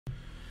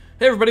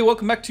Hey everybody,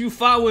 welcome back to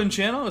Fawin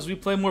channel as we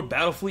play more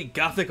Battlefleet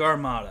Gothic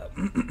Armada.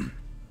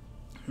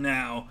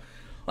 Now,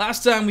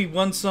 last time we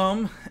won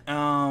some,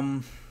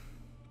 for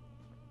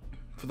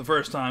the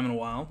first time in a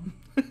while.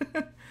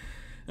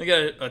 We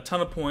got a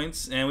ton of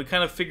points, and we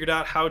kind of figured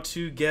out how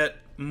to get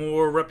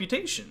more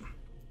reputation.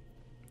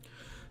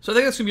 So I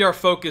think that's going to be our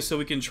focus, so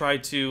we can try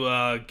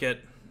to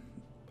get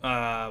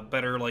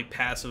better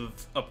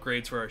passive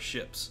upgrades for our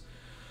ships.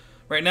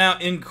 Right now,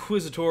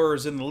 Inquisitor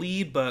is in the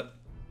lead, but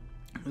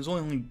there's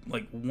only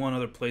one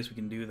other place we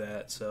can do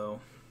that. So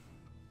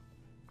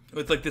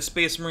with the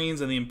Space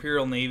Marines and the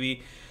Imperial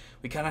Navy,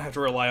 we kind of have to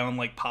rely on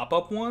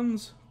pop-up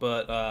ones.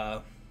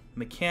 But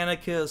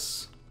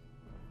Mechanicus,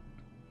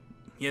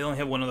 yeah, they only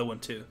have one other one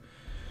too.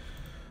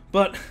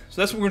 But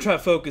so that's what we're gonna try to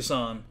focus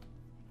on.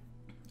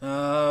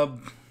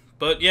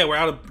 But yeah, we're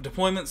out of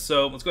deployments,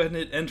 so let's go ahead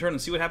and hit end turn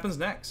and see what happens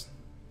next.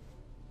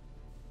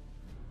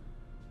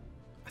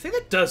 I think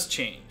that does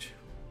change.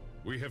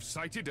 We have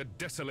sighted a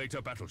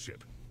Desolator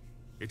battleship.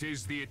 It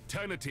is the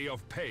Eternity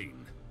of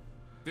Pain.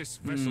 This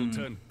vessel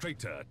turned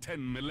traitor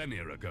 10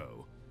 millennia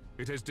ago.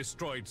 It has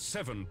destroyed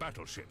 7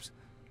 battleships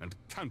and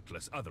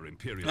countless other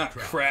Imperial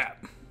craft.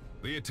 Crap.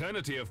 The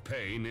Eternity of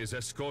Pain is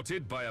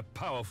escorted by a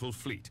powerful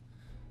fleet,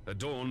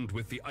 adorned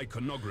with the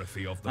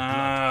iconography of the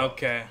blood.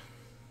 Okay.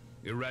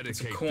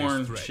 Eradicate it's a corn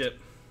this threat, ship,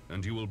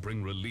 and you will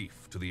bring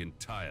relief to the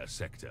entire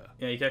sector.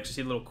 Yeah, you can actually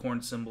see little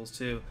corn symbols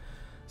too.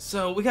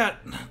 So we got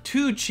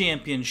 2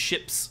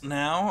 championships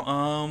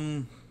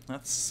now.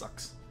 That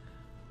sucks.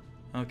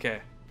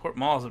 Okay, Port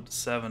Mall's up to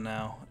 7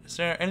 now. Is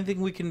there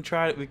anything we can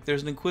try?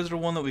 There's an Inquisitor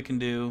one that we can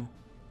do.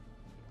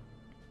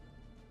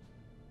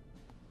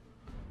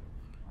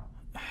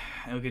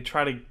 And we could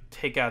try to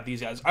take out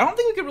these guys. I don't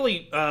think we could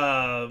really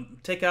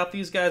take out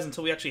these guys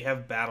until we actually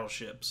have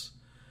battleships.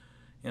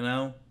 You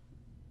know?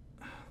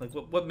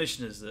 What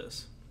mission is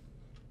this?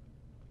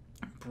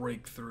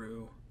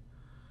 Breakthrough.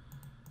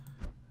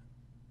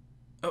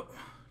 Oh,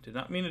 did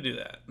not mean to do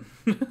that.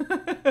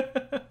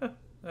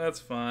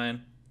 That's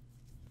fine.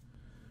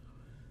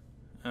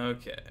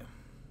 Okay.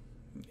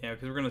 Yeah,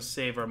 because we're going to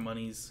save our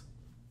monies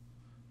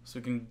so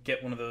we can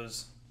get one of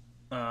those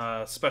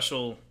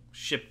special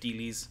ship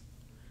dealies.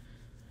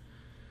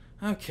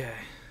 Okay.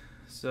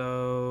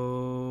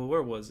 So,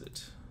 where was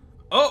it?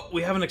 Oh,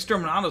 we have an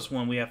Exterminatus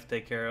one we have to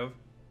take care of.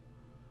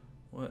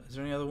 What? Is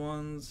there any other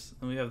ones?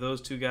 And we have those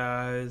 2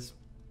 guys.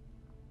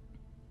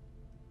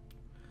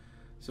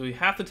 So we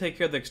have to take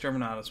care of the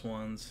Exterminatus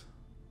ones.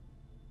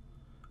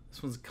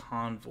 This one's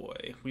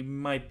Convoy. We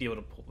might be able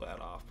to pull that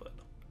off, but...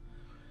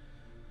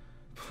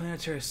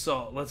 Planetary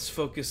Assault. Let's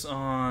focus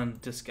on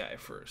this guy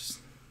first.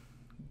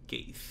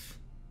 Gaith.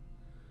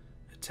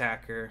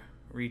 Attacker.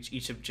 Reach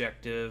each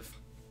objective.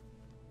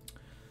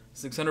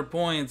 600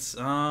 points.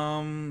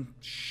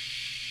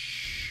 Sure.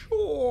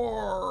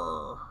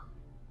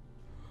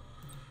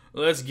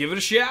 Let's give it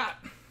a shot.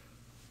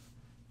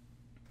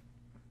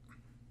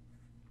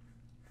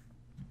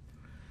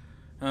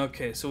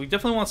 Okay, so we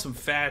definitely want some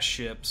fast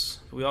ships.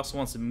 But we also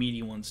want some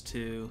meaty ones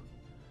too.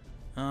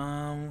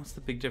 What's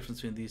the big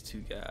difference between these 2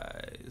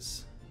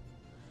 guys?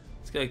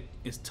 This guy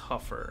is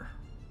tougher.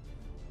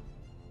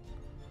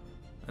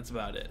 That's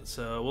about it.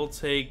 So we'll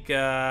take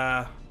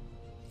the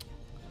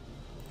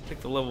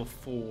level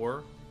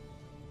 4.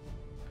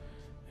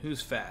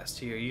 Who's fast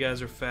here? You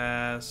guys are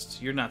fast.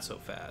 You're not so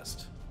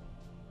fast.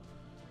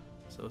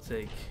 So we'll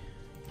take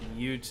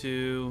you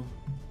 2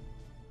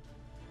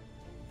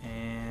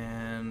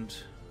 and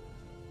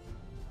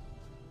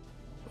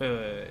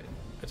wait.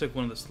 I took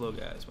one of the slow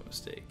guys by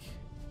mistake.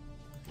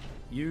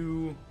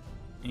 You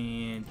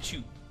and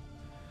Chew.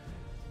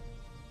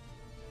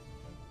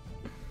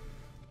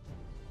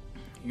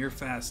 You're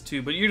fast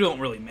too, but you don't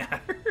really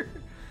matter.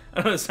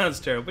 I know it sounds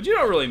terrible, but you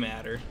don't really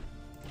matter.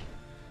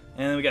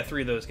 And then we got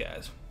 3 of those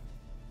guys.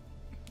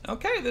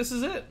 Okay, this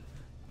is it.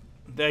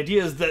 The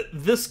idea is that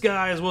this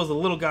guy, as well as the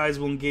little guys,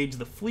 will engage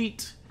the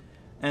fleet,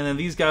 and then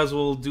these guys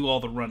will do all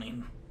the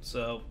running.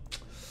 So,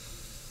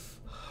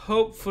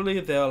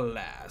 hopefully they'll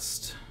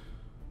last.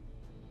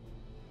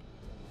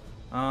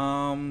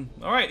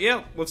 Alright,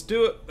 yeah, let's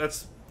do it.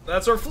 That's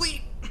our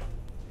fleet.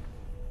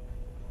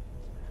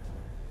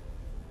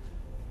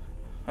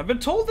 I've been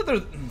told that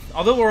there's,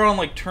 although we're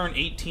on turn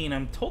 18,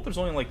 I'm told there's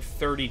only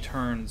 30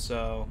 turns,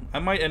 so I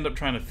might end up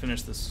trying to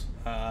finish this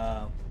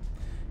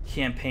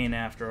campaign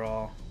after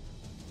all.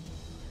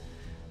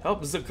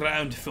 Help the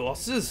ground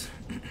forces.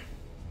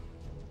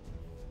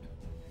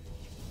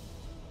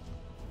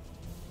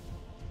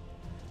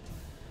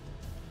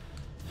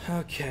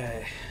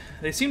 Okay,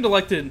 they seem to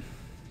like to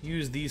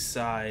use these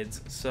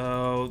sides,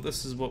 so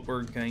this is what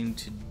we're going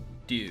to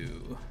do.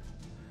 We're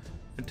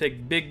gonna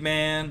take big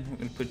man, we're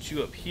gonna put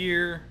you up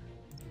here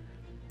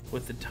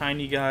with the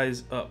tiny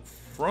guys up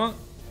front,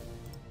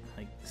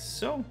 like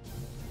so.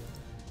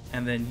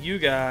 And then you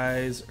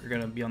guys are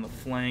gonna be on the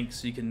flank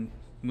so you can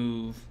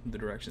move the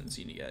directions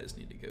you guys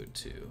need to go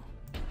to.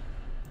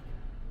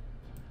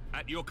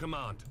 At your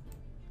command.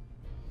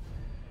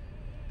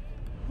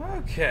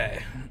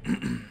 Okay.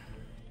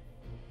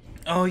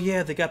 Oh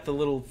yeah, they got the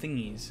little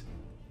thingies.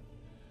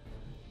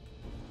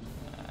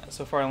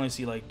 So far I only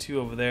see like 2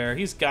 over there.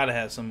 He's got to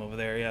have some over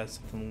there. Yeah,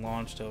 something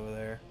launched over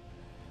there.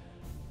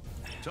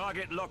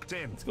 Target locked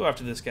in. Let's go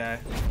after this guy.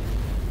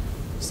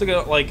 Still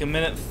got like a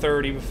minute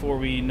 30 before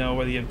we know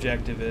where the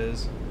objective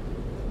is.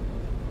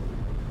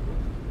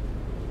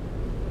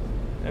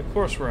 Of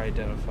course we're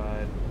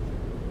identified.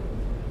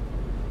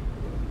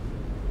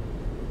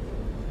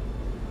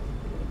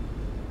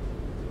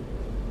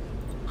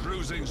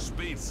 Cruising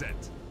speed set.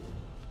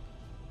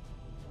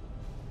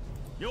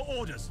 Your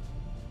orders.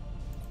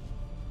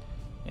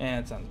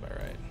 Yeah, that sounds about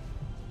right.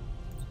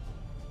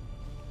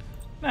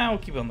 Now we'll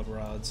keep it on the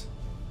rods.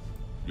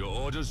 Your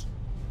orders?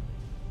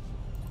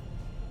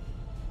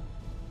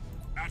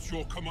 At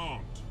your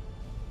command.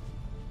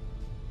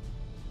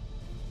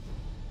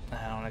 I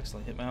don't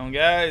accidentally hit my own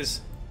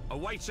guys.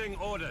 Awaiting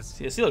orders.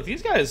 See, look,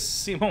 these guys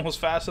seem almost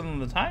faster than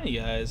the tiny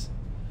guys.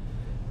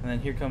 And then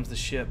here comes the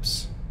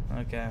ships.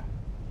 Okay.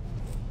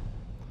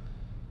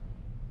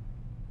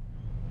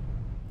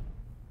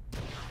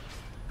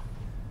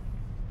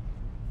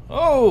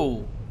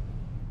 Oh!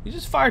 You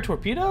just fired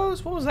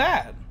torpedoes? What was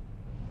that?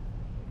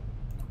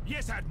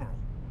 Yes, Admiral.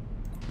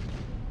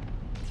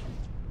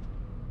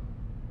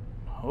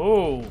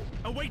 Oh.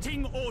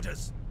 Awaiting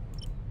orders.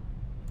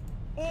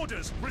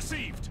 Orders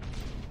received.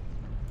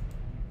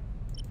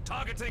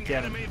 Targeting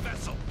Get him. enemy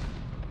vessel.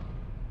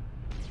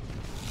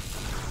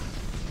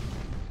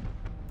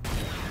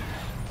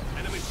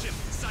 Enemy ship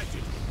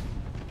sighted.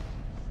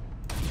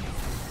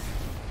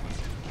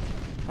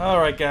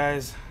 Alright,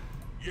 guys.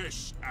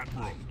 Yes,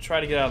 Admiral. Try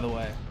to get out of the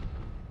way.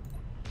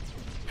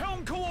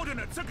 Helm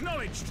coordinates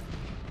acknowledged.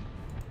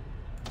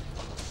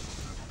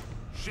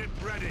 Ship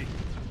ready.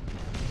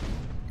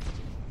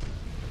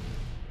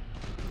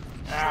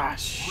 Ah,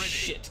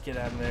 shit. Get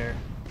out of there.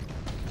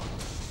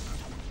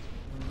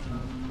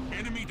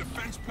 Enemy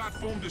defense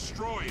platform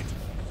destroyed.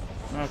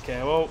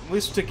 Okay, well, at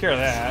least we took care of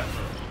that.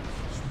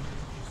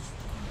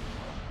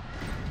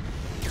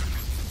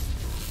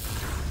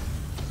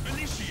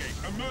 Initiate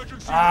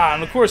emergency. Ah,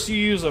 and of course you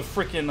use a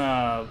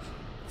freaking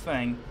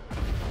thing.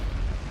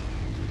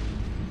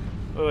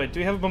 Oh, wait, do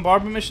we have a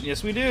bombardment mission?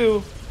 Yes, we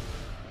do.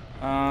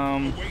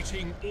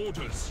 Awaiting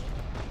orders.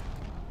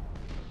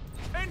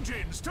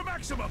 Engines to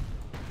maximum.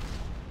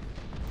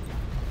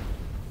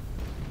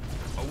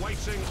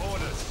 Awaiting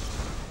orders.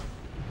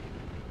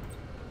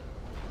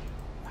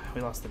 We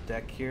lost the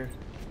deck here,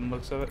 from the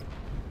looks of it.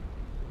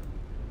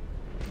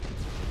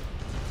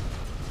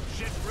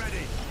 Ship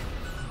ready.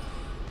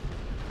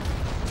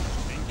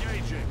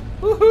 Engaging.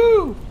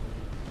 Woohoo!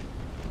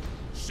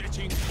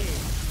 Setting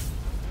course.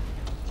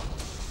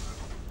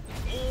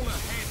 All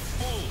ahead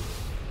full.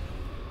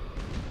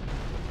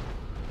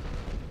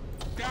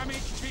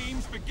 Damage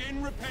teams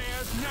begin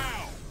repairs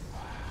now.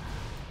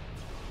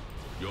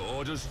 Your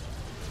orders?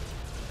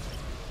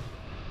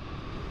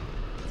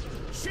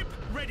 Ship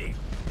ready.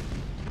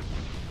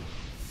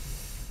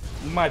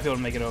 We might be able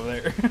to make it over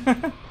there.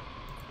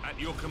 At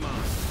your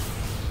command.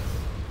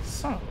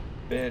 Son of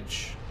a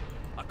bitch.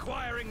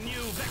 Acquiring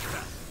new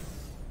vector.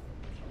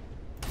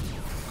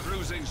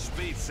 Cruising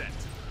speed set.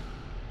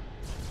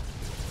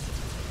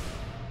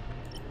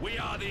 We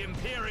are the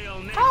Imperial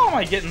Navy. How am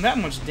I getting that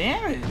much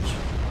damage?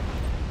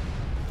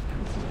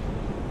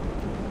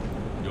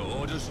 Your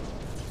orders?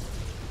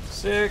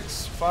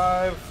 6,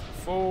 5,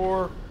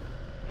 4.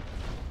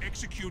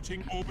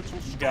 Executing orbital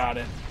strike. Got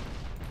it.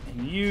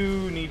 And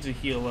you need to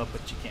heal up,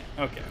 but you can't.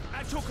 Okay.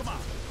 At your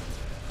command.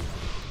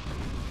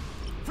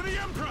 For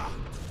the Emperor.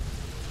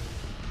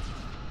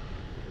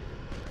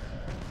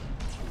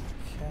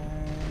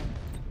 Okay.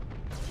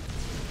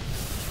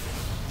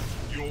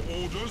 Your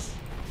orders.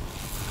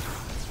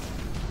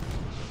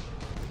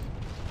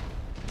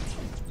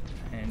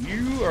 And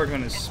you are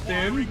gonna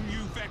spin Acquiring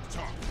new vector.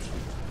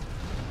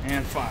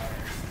 and fire.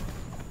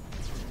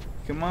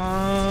 Come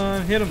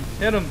on, hit him,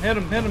 hit him, hit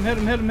him, hit him, hit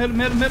him, hit him, hit him,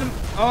 hit him, hit him.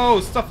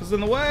 Oh, stuff is in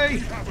the We way.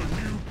 have a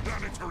new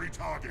planetary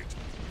target.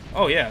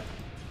 Oh yeah,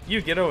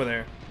 you get over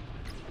there.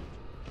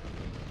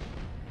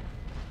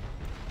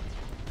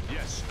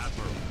 Yes,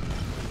 Admiral.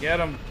 Get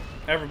him,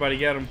 everybody,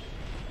 get him.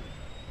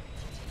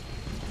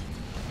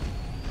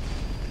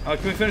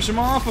 Can we finish him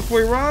off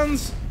before he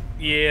runs?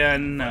 Yeah, For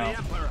no. the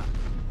Emperor.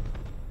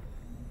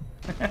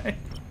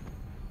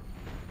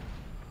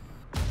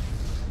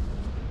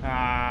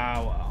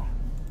 Ah, well.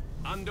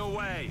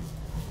 Underway.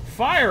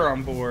 Fire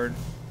on board.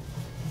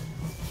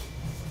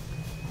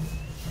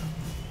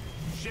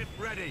 Ship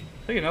ready.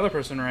 I think another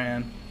person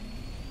ran.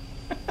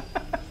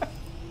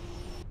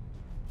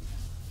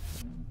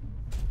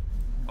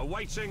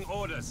 Awaiting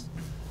orders.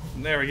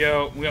 There we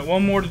go. We got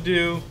one more to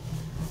do.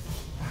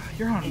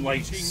 You're on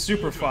like Awaiting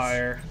super orders.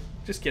 fire.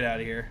 Just get out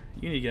of here.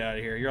 You need to get out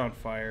of here. You're on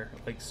fire,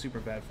 like super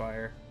bad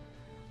fire.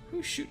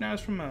 Who's shooting at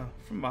us from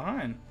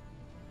behind?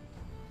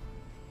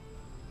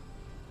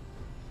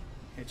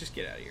 Yeah, just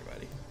get out of here,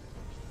 buddy.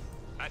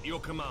 At your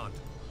command.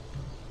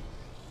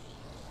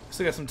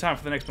 Still got some time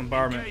for the next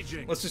bombardment.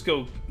 Engaging. Let's just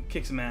go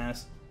kick some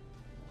ass.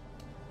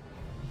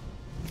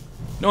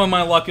 Knowing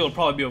my luck, it'll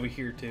probably be over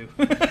here too.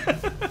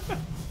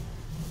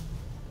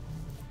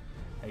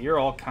 Hey, you're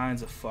all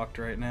kinds of fucked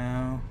right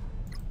now.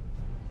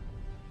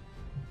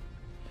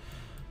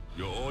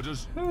 Your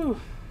orders? Whew.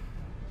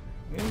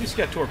 We at least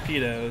got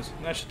torpedoes.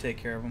 That should take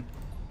care of them.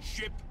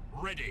 Ship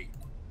ready.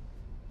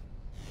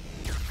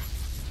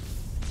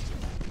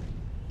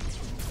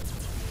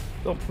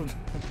 Don't put.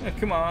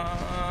 Come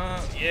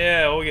on.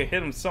 Yeah, we'll get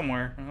hit him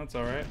somewhere. That's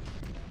alright.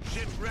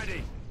 Ship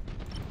ready.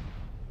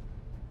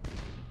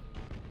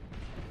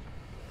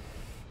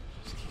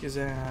 Just kick his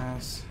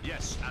ass.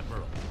 Yes,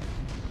 Admiral.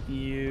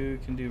 You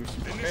can do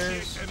some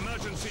repairs. Initiate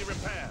emergency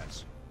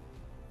repairs.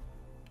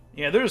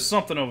 Yeah, there's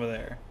something over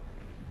there.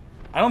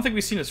 I don't think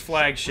we've seen his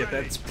flagship.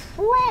 That's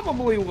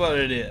probably what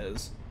it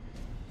is.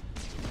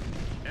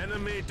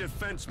 Enemy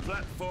defense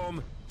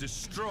platform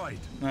destroyed.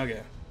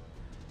 Okay.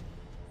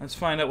 Let's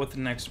find out what the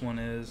next one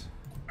is.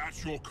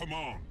 At your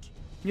command.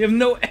 You have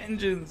no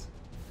engines.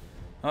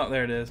 Oh,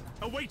 there it is.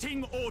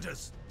 Awaiting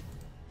orders.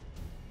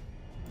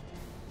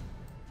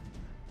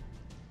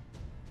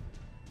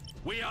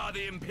 We are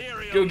the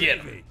Imperial Go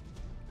get Navy.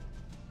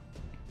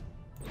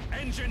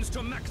 Engines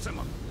to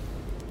maximum.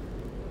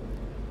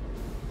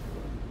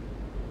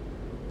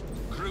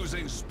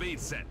 Cruising speed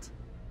set.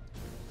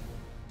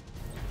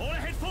 All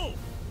ahead full.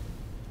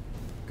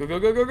 Go, go,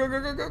 go, go, go,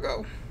 go, go, go,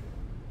 go.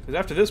 Because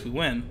after this, we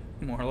win,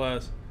 more or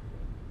less.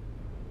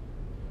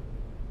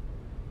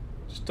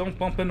 Just don't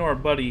bump into our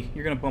buddy.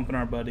 You're going to bump into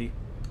our buddy.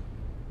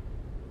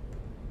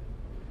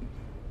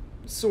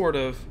 Sort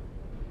of.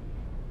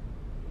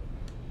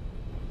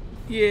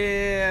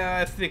 Yeah,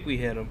 I think we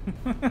hit him.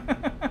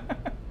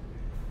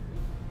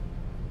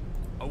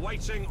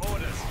 Awaiting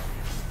orders.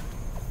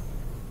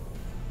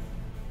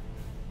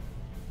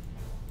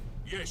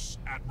 Yes,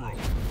 Admiral.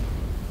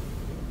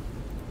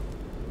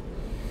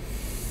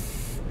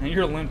 And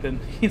you're limping.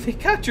 They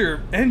got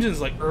your engines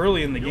like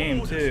early in the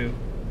game too.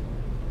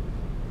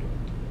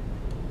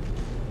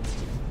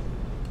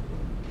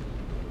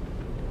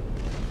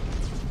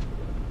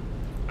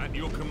 At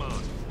your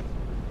command.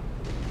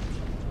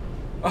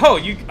 Oh,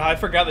 I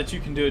forgot that you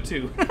can do it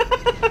too.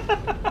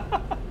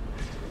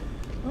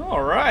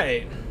 All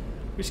right.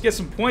 We should get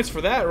some points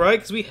for that, right?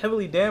 Because we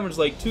heavily damaged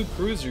like 2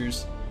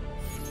 cruisers.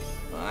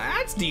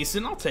 That's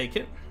decent. I'll take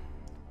it.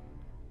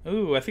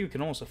 Ooh, I think we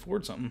can almost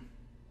afford something.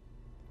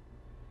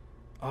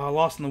 Oh,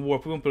 lost in the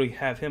warp. We won't be able to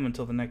have him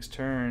until the next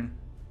turn.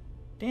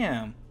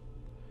 Damn.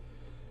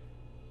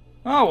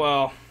 Oh,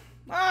 well.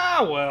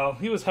 Ah, well.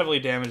 He was heavily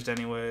damaged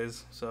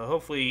anyways. So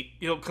hopefully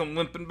he'll come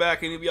limping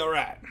back and he'll be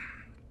alright.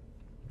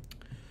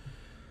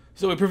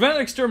 So we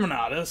prevented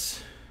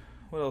Exterminatus.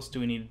 What else do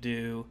we need to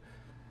do?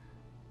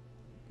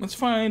 Let's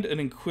find an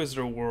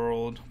Inquisitor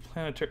world.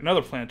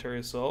 Another planetary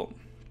assault.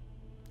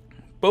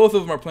 Both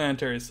of them are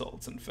planetary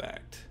assaults, in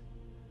fact.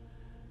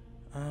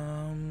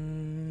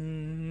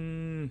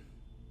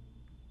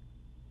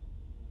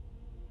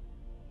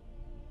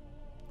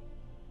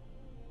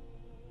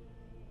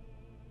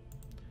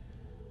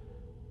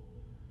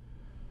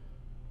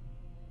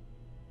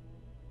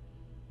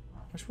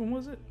 Which one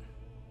was it?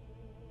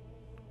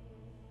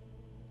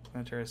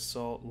 Planetary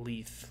assault,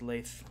 Luth.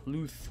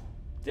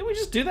 Didn't we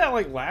just do that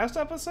like last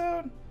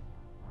episode?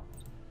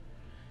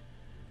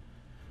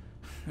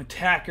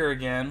 Attacker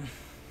again.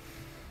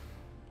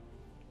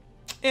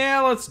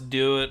 Yeah, let's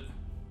do it.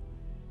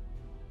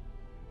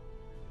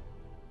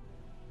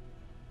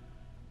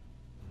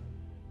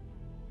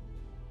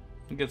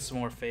 We'll get some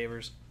more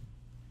favors.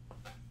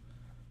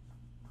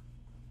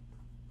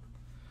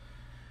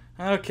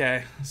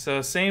 Okay,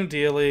 so same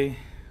dealie.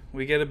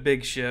 We get a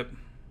big ship.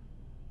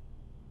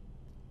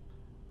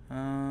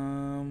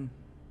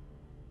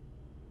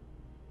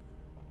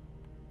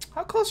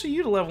 How close are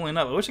you to leveling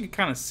up? I wish I could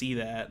kind of see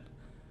that.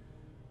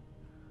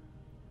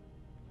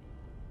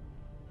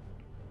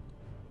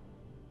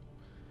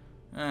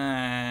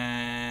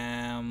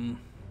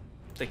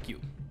 Thank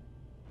you.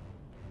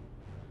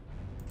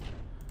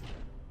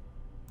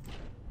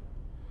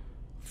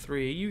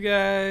 Three of you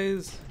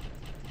guys.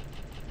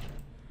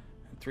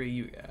 And 3 of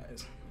you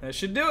guys. That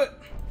should do it.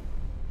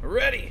 We're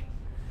ready.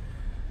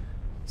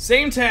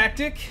 Same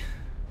tactic.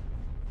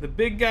 The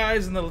big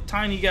guys and the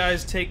tiny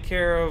guys take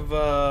care of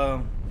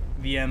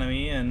the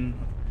enemy, and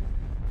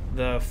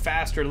the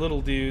faster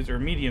little dudes or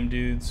medium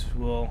dudes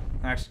will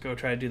actually go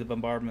try to do the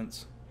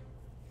bombardments.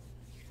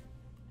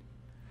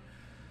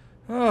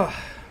 Oh.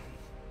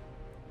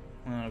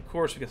 And of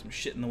course, we got some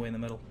shit in the way in the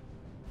middle.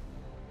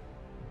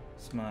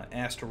 Some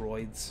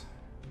asteroids.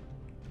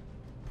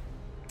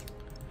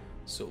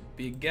 So,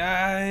 big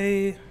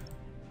guy.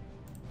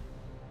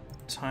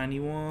 Tiny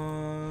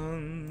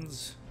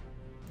ones.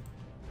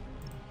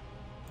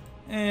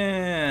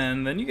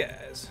 And then you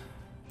guys.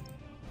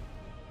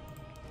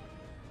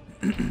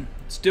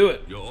 Let's do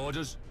it. Your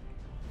orders?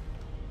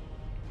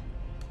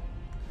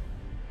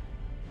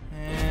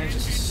 And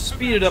just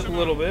speed it up a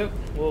little bit.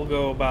 We'll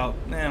go about,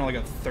 like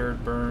a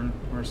third burn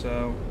or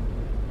so.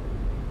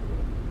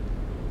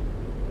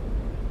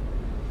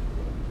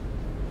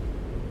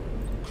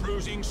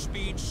 Cruising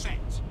speed set.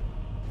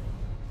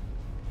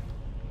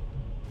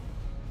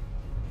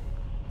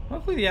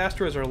 Hopefully the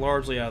asteroids are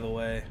largely out of the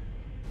way.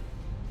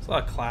 There's a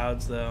lot of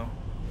clouds, though.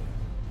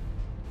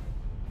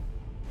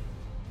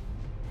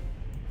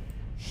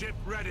 Ship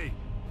ready.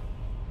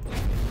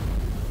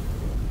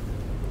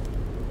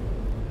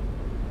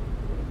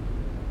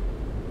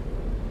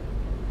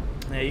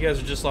 Yeah, you guys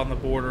are just on the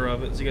border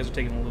of it, so you guys are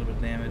taking a little bit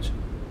of damage.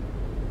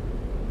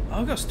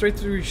 Oh, it goes straight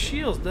through your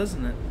shields,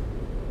 doesn't it?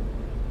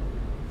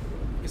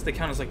 I guess they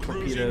count as like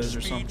torpedoes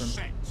or something.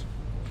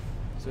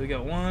 So we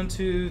got 1,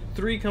 2,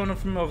 3 coming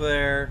from over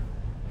there,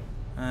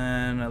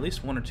 and at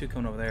least 1 or 2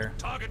 coming over there.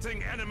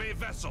 Targeting enemy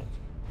vessel.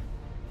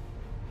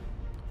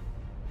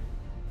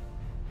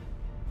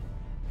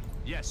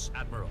 Yes,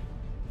 Admiral.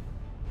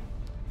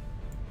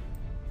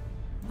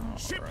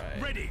 Ship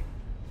ready.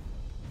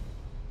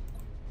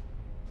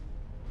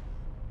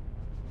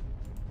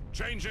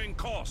 Changing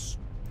course.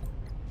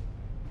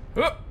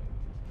 Oh!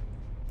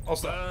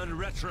 Also, Burn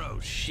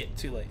retros. shit,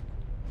 too late.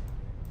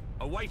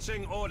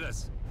 Awaiting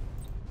orders.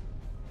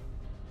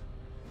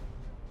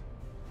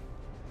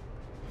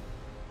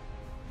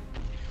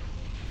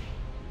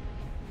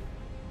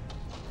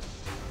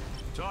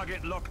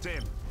 Target locked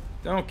in.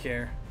 Don't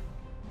care.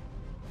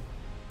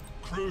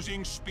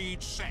 Cruising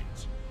speed set.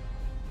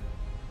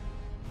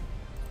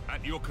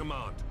 At your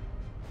command.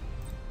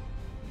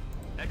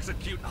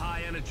 Execute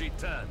high energy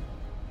turn.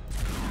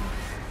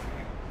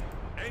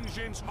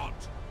 Engines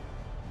hot.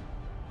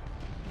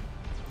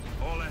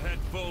 All ahead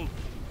full.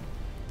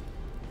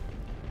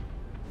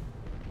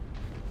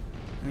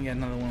 We got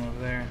another one over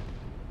there.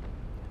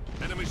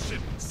 Enemy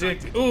ship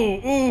Dick. sighted. Ooh,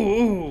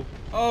 ooh, ooh.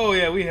 Oh,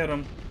 yeah, we hit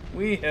him.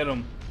 We hit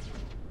him.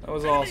 That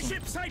was awesome.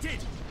 Ship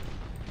sighted.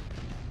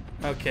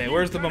 Okay,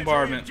 where's the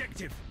bombardment?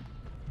 Objective.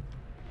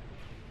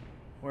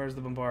 Where's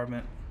the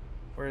bombardment?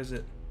 Where is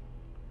it?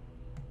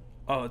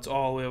 Oh, it's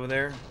all the way over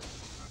there.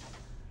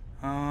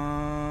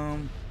 I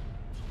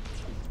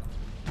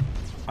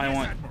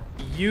want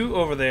you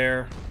over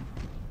there.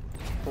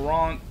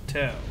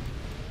 Pronto.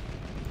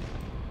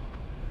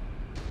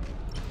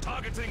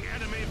 Targeting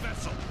enemy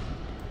vessel.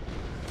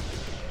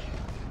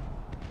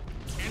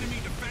 Enemy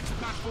defense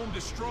platform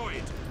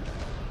destroyed.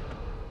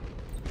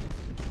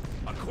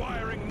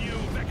 Acquiring new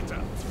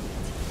vector.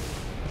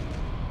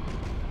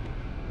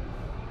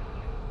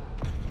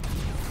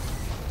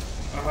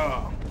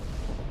 Oh.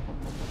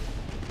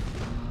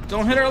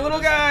 Don't hit our little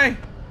guy!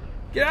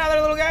 Get out of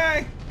there, little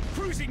guy!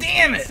 Cruising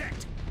Damn it! set.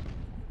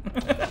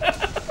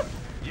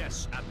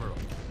 Yes, Admiral.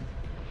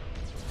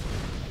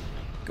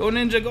 Go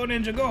ninja, go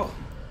ninja, go!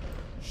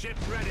 Ship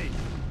ready.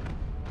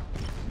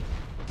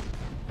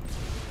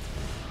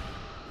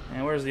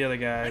 And where's the other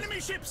guys?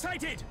 Enemy ship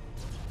sighted.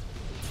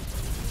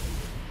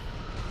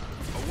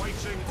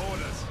 Awaiting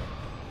orders.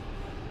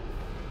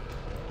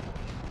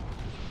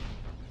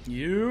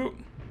 You.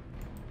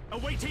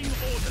 Awaiting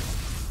orders.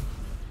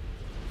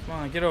 Come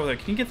on, get over there.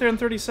 Can you get there in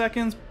 30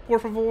 seconds? Por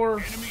favor.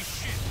 Enemy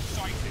ship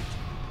sighted.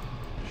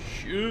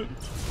 Shoot.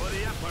 For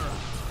the Emperor.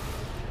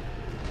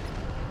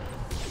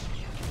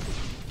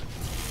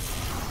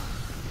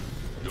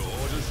 Your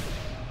orders.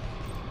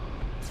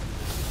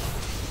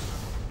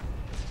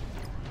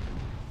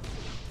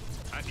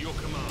 At your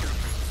command.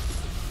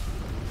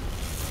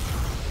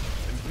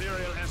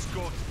 Imperial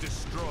escort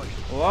destroyed.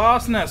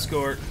 Lost an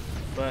escort,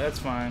 but that's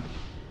fine.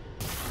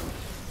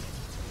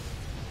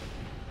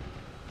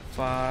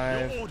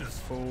 5, Your orders.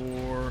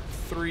 4,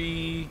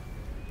 3,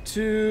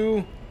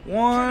 2,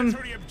 1.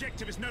 Territory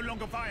objective is no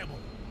longer viable.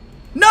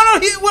 No, no,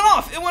 it went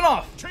off. It went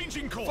off.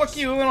 Changing course. Fuck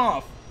you, it went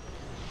off.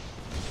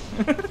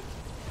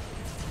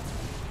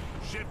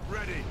 Ship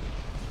ready.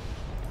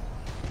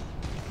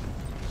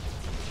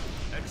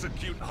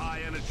 Execute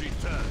high energy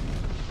turn.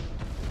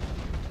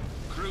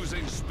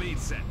 Cruising speed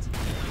set.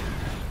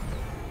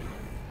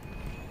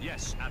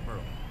 Yes,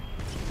 Admiral.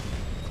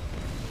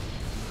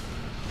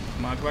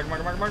 Come on, come on, come on,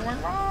 come on, come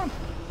on, come on.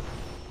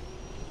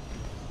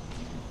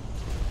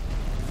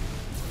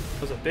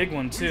 That was a big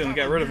one too, and we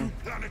got rid of him.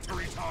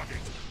 Planetary target.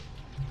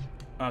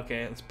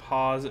 Okay, let's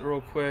pause it real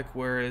quick.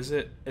 Where is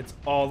it? It's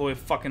all the way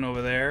fucking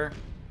over there.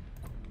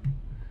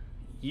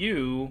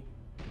 You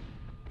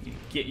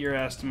get your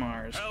ass to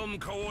Mars. Helm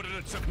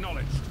coordinates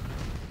acknowledged.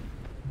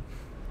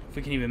 If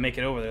we can even make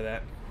it over there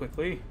that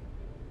quickly.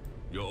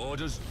 Your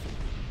orders.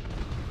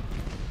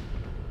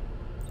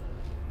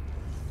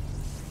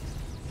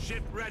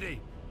 Ship ready.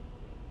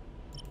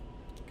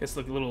 Guess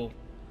like little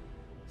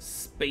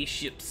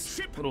spaceships,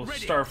 Ship little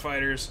ready.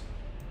 starfighters.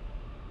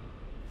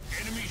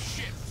 Enemy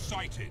ship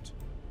sighted.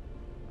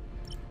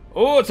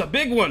 Oh, it's a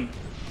big one.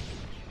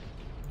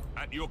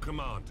 At your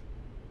command.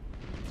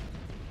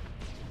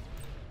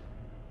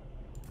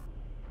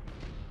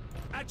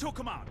 At your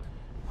command.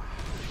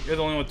 You're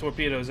the only one with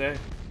torpedoes, eh?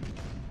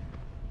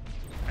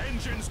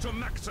 Engines to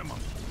maximum.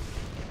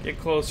 Get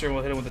closer and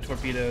we'll hit him with the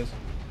torpedoes.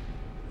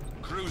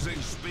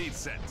 Cruising speed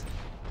set.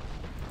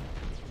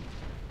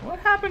 What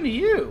happened to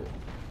you?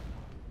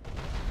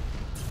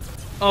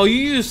 Oh, you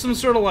used some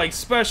sort of like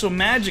special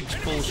magic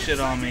bullshit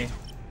on me.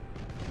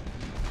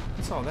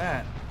 What's all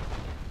that?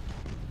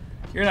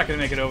 You're not gonna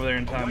make it over there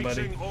in time,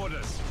 buddy. Awaiting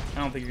orders.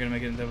 I don't think you're gonna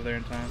make it over there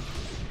in time.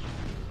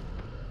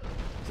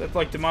 Is that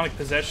like demonic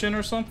possession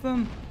or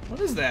something? What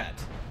is that?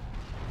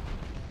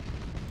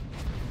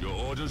 Your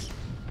orders?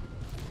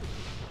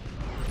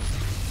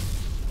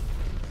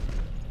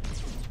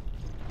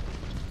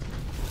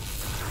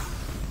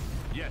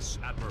 Yes,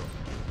 Admiral.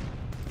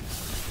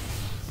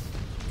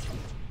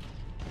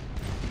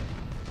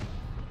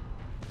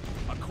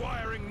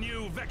 Acquiring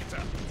new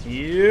vector.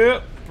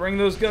 Yep. Bring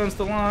those guns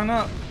to line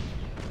up.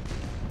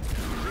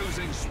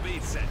 Cruising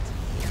speed set.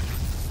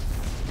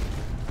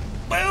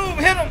 Boom!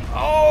 Hit him!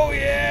 Oh,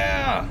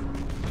 yeah!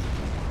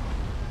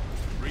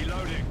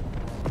 Reloading.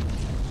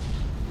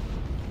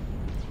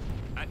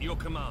 At your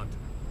command.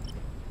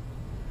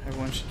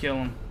 Everyone should kill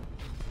him.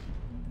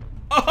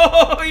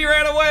 Oh, he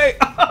ran away!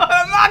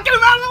 I'm knocking him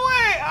out of the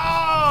way!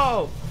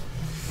 Oh!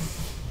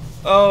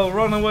 Oh,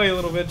 run away,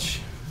 little bitch.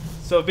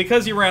 So,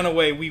 because he ran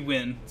away, we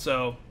win.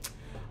 So,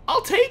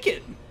 I'll take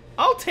it.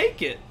 I'll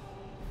take it.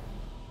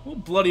 We'll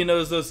bloody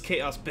nose those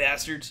chaos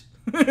bastards.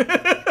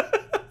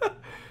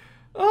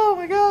 Oh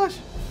my gosh.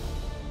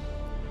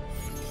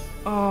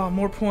 Oh,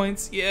 more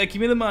points. Yeah,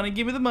 give me the money,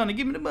 give me the money,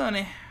 give me the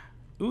money.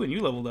 Ooh, and you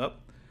leveled up.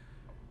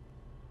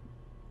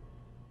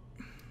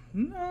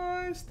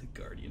 Nice. The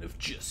Guardian of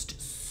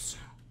Justice.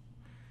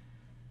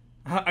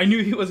 I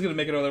knew he was going to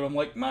make it over there. I'm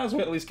like, might as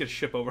well at least get a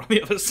ship over on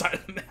the other side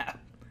of the map.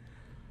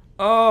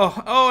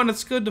 Oh, and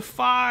it's good to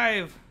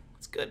 5.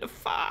 It's good to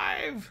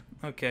 5.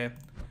 Okay.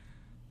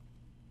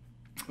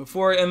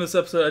 Before I end this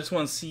episode, I just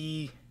want to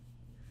see...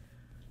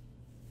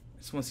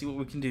 what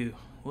we can do.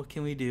 What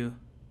can we do?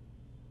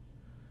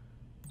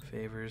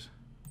 Favors.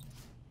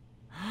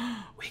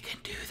 We can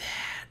do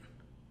that.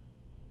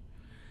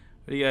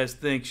 What do you guys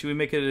think? Should we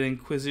make it an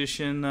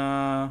Inquisition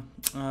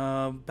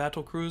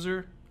battle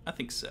cruiser? I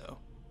think so.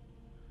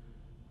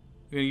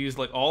 We're gonna use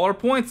like all our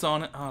points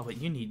on it. Oh,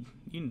 but you need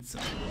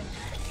some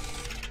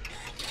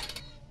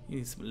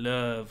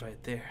love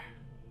right there.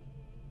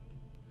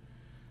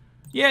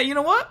 Yeah, you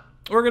know what?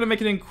 We're gonna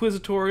make an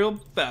inquisitorial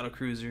battle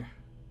cruiser.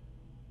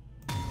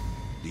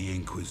 The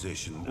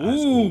Inquisition, as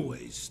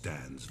always,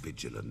 stands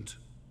vigilant.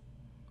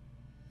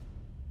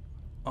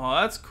 Oh,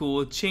 that's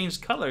cool. It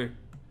changed color.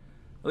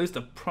 At least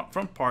the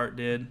front part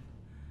did.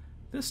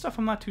 This stuff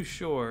I'm not too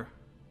sure.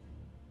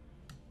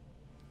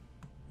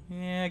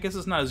 Yeah, I guess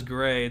it's not as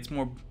gray. It's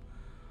more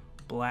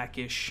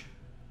blackish.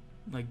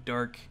 Like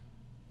dark.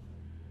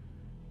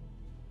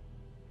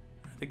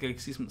 I think I can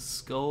see some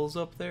skulls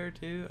up there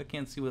too. I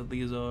can't see what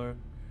these are.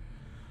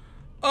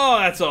 Oh,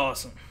 that's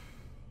awesome.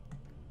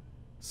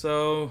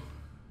 So,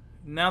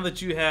 now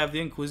that you have the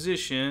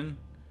Inquisition,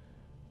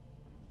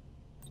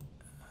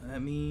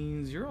 that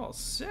means you're all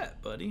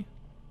set, buddy.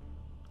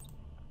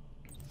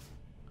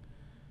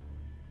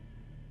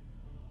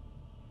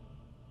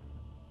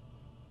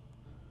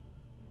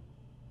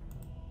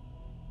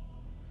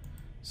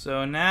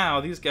 So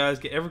now these guys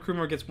get, every crew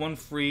member gets 1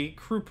 free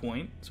crew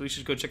point. So we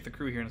should go check the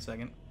crew here in a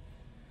second.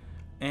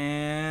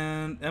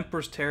 And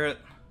Emperor's Turret.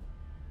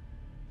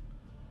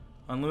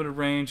 Unlimited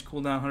range,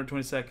 cooldown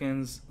 120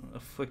 seconds.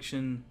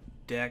 Affliction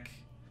deck.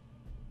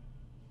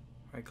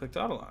 Right click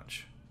to auto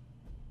launch.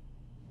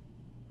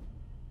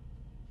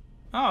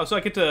 Oh, so I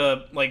get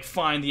to like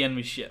find the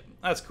enemy ship.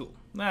 That's cool.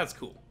 That's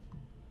cool.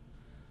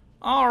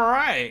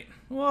 Alright.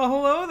 Well,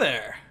 hello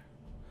there.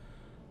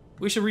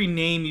 We should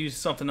rename you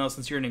something else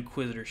since you're an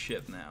Inquisitor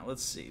ship now.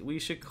 Let's see. We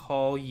should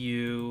call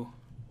you...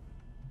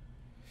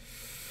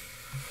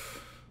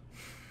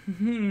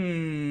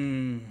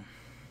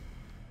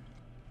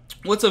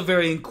 What's a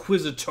very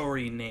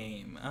inquisitory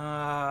name?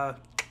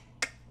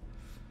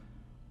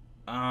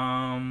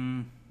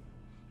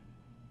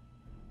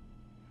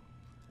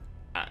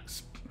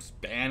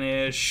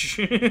 Spanish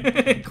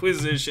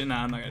Inquisition. No,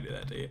 I'm not gonna do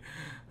that to you.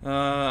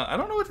 I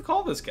don't know what to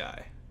call this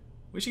guy.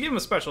 We should give him a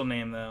special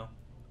name though.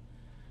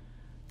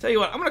 Tell you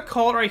what, I'm gonna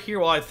call it right here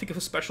while I think of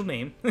a special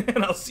name,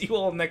 and I'll see you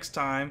all next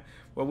time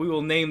where we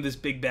will name this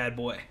big bad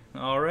boy.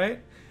 All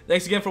right.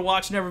 Thanks again for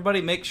watching, everybody.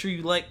 Make sure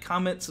you like,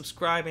 comment,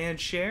 subscribe, and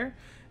share.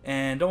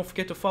 And don't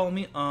forget to follow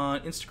me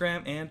on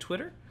Instagram and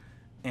Twitter.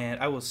 And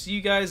I will see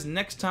you guys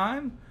next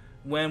time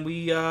when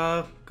we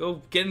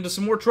go get into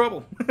some more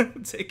trouble.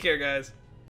 Take care, guys.